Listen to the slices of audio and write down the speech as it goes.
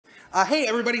Hey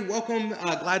everybody, welcome.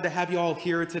 Glad to have you all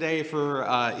here today for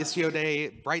Istio Day,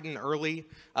 bright and early.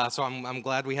 So I'm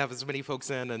glad we have as many folks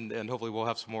in, and hopefully we'll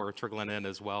have some more trickling in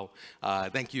as well.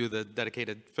 Thank you, the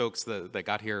dedicated folks that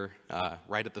got here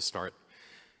right at the start.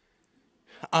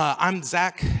 I'm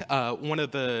Zack, one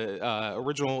of the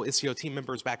original Istio team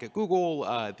members back at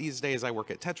Google. These days I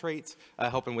work at Tetrate,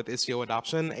 helping with Istio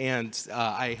adoption, and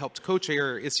I helped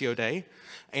co-chair Istio Day.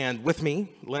 And with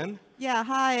me, Lynn. Yeah,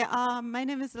 hi. My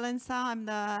name is Lynn Sang. I'm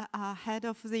the head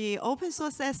of the open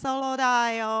source at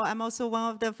Solo.io. I'm also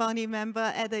one of the founding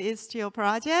members at the Istio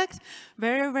project.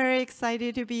 Very, very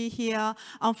excited to be here.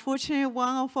 Unfortunately,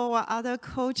 one of our other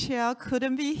co-chair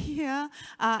couldn't be here,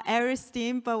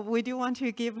 Aristine, but we do want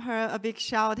to give her a big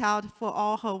shout out for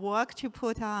all her work to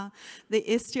put on the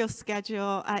Istio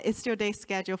schedule, Istio Day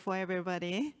schedule for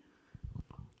everybody.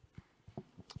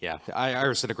 Yeah,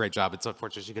 Iris did a great job. It's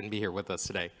unfortunate she couldn't be here with us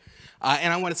today.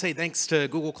 And I want to say thanks to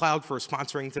Google Cloud for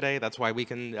sponsoring today. That's why we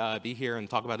can be here and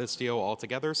talk about Istio all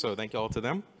together, so thank you all to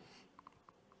them.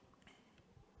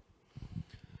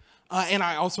 And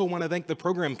I also want to thank the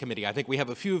program committee. I think we have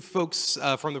a few folks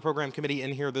from the program committee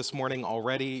in here this morning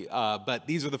already, but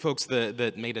these are the folks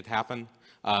that made it happen,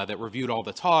 that reviewed all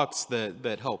the talks,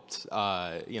 that helped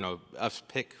us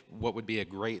pick what would be a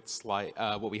great slide,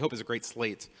 what we hope is a great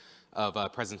slate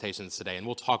of presentations today. And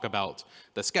we'll talk about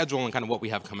the schedule and kind of what we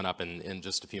have coming up in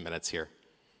just a few minutes here.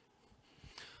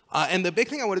 And the big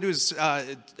thing I want to do is,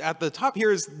 at the top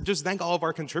here, is just thank all of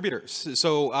our contributors.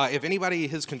 So if anybody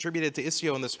has contributed to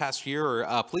Istio in this past year,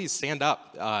 please stand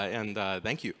up and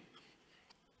thank you.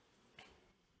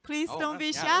 Please don't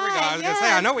be shy. There we go. I was yes,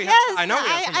 gonna say, I know we have some in the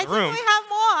room. I think we have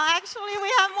more. Actually,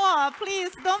 we have more. Please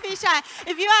don't be shy.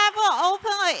 If you ever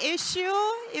open an issue,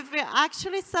 if you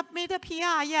actually submit a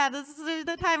PR, yeah, this is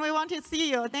the time we want to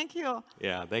see you. Thank you.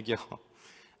 Yeah, thank you.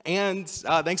 And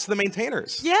thanks to the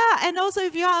maintainers. Yeah, and also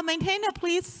if you are a maintainer,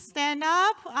 please stand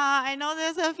up. I know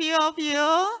there's a few of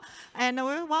you, and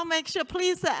we want to make sure,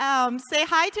 please say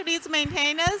hi to these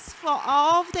maintainers for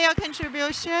all of their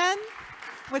contribution.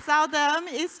 Without them,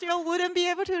 Istio wouldn't be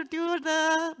able to do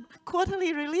the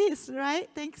quarterly release, right?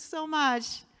 Thanks so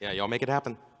much. Yeah, y'all make it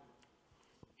happen.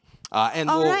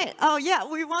 All right. Oh, yeah.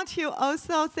 We want to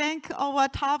also thank our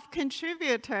top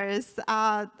contributors.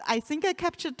 I think I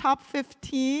captured top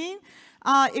 15.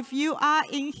 If you are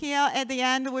in here at the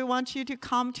end, we want you to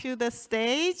come to the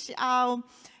stage.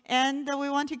 And we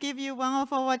want to give you one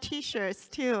of our T-shirts,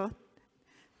 too.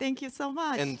 Thank you so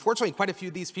much. And fortunately, quite a few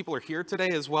of these people are here today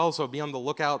as well, so be on the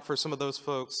lookout for some of those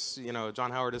folks. You know, John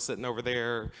Howard is sitting over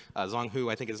there. Zhang Hu,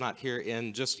 I think, is not here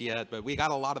in just yet, but we got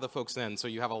a lot of the folks in, so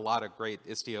you have a lot of great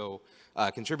Istio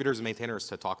contributors and maintainers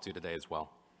to talk to today as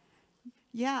well.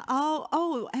 Yeah,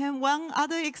 and one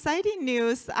other exciting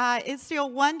news,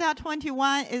 Istio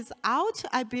 1.21 is out,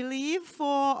 I believe, for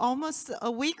almost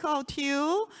a week or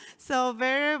two. So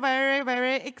very, very,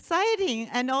 very exciting.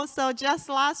 And also just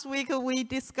last week, we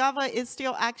discovered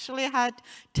Istio actually had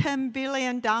 10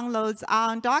 billion downloads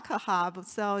on Docker Hub.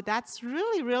 So that's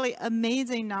really, really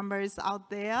amazing numbers out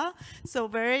there. So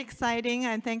very exciting,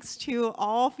 and thanks to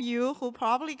all of you who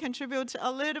probably contribute a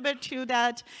little bit to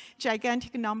that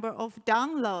gigantic number of downloads.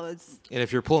 And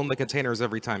if you're pulling the containers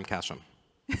every time, cache them.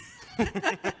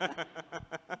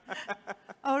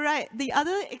 All right. The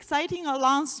other exciting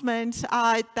announcement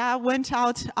that went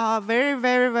out very,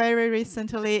 very, very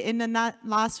recently in the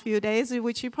last few days,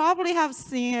 which you probably have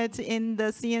seen it in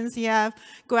the CNCF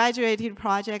graduated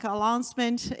project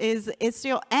announcement, is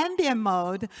Istio ambient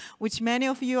mode, which many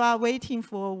of you are waiting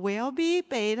for, will be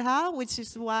beta, which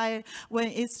is why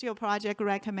when Istio project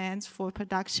recommends for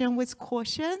production with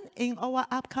caution in our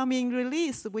upcoming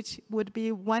release, which would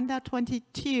be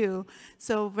 1.22.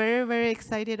 So very, very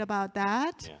excited about that.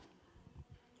 Yeah.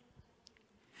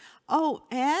 Oh,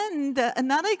 and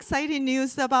another exciting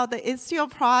news about the Istio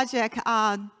project,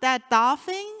 that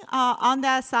dolphin on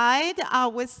that side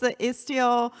with the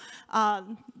Istio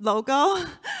logo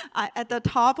at the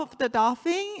top of the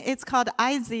dolphin, it's called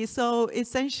IZ. So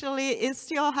essentially,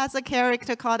 Istio has a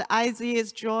character called IZ,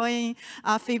 is drawing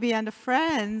Phoebe and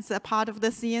friends, a part of the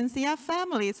CNCF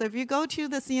family. So if you go to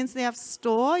the CNCF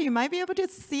store, you might be able to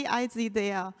see IZ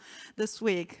there this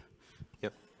week.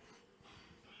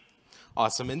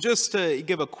 Awesome. And just to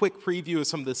give a quick preview of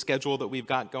some of the schedule that we've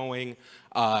got going,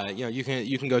 You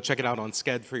can go check it out on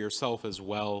Sked for yourself as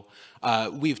well.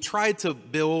 We've tried to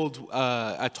build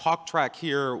a talk track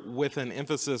here with an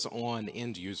emphasis on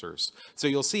end users. So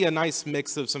you'll see a nice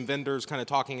mix of some vendors kind of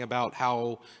talking about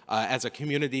how, as a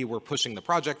community, we're pushing the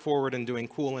project forward and doing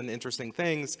cool and interesting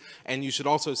things. And you should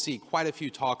also see quite a few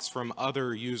talks from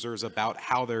other users about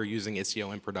how they're using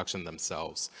Istio in production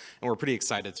themselves. And we're pretty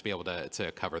excited to be able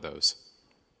to cover those.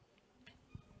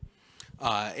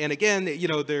 And again,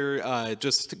 they're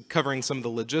just covering some of the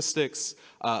logistics.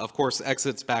 Of course,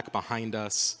 exits back behind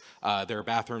us. There are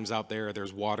bathrooms out there.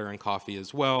 There's water and coffee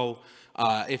as well.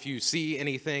 If you see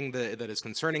anything that is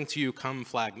concerning to you, come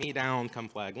flag me down, come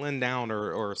flag Lynn down,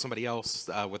 or somebody else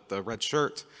with the red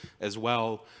shirt as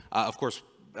well. Of course,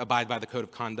 abide by the code of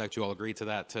conduct. You all agreed to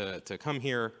that to come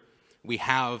here. We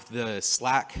have the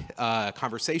Slack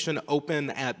conversation open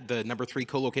at the #3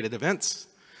 co-located events.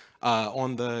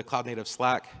 On the Cloud Native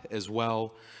Slack as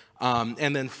well.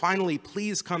 And then finally,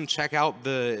 please come check out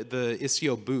the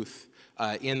Istio booth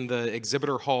in the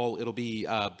exhibitor hall. It'll be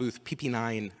booth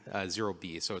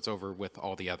PP90B, so it's over with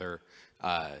all the other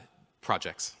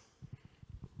projects.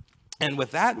 And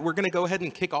with that, we're going to go ahead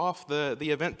and kick off the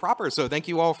event proper. So thank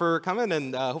you all for coming,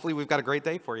 and hopefully we've got a great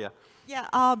day for you.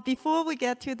 Yeah, before we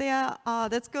get to there,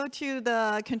 let's go to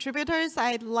the contributors.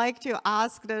 I'd like to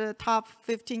ask the top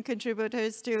 15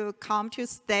 contributors to come to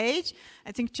stage.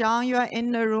 I think, John, you are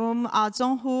in the room.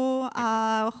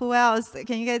 Zhonghu, who else?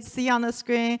 Can you guys see on the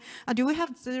screen? Do we have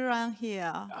Ziran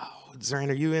here? Oh, Ziran,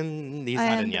 are you in? He's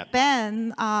not in yet.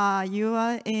 Ben, you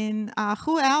are in.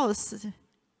 Who else?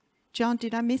 John,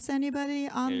 did I miss anybody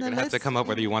on the list? You're going to have to come up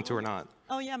whether you want to or not.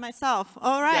 Oh, yeah, myself.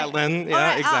 All right. Yeah, Lynn. Yeah,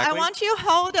 right. exactly. I want you to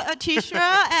hold a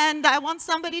t-shirt, and I want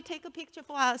somebody to take a picture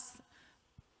for us.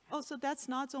 Oh, so that's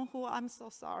not Zhonghu. I'm so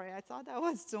sorry. I thought that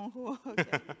was Zhonghu.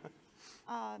 Okay.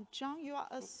 John, you are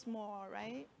a small,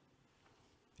 right?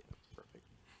 Yeah, perfect.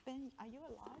 Ben, are you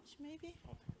a large, maybe?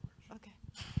 Okay.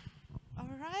 All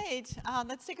right.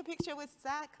 Let's take a picture with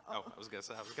Zack. Oh, I was going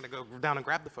to go down and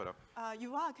grab the photo.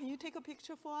 You are. Can you take a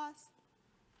picture for us?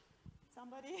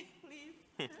 Somebody,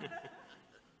 please.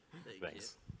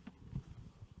 Thanks.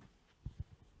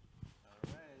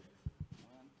 All right.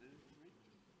 1, 2, 3.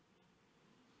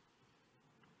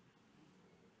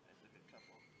 I took a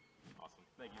couple. Awesome.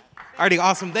 Thank you. Alrighty,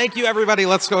 awesome. Thank you, everybody.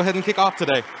 Let's go ahead and kick off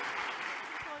today.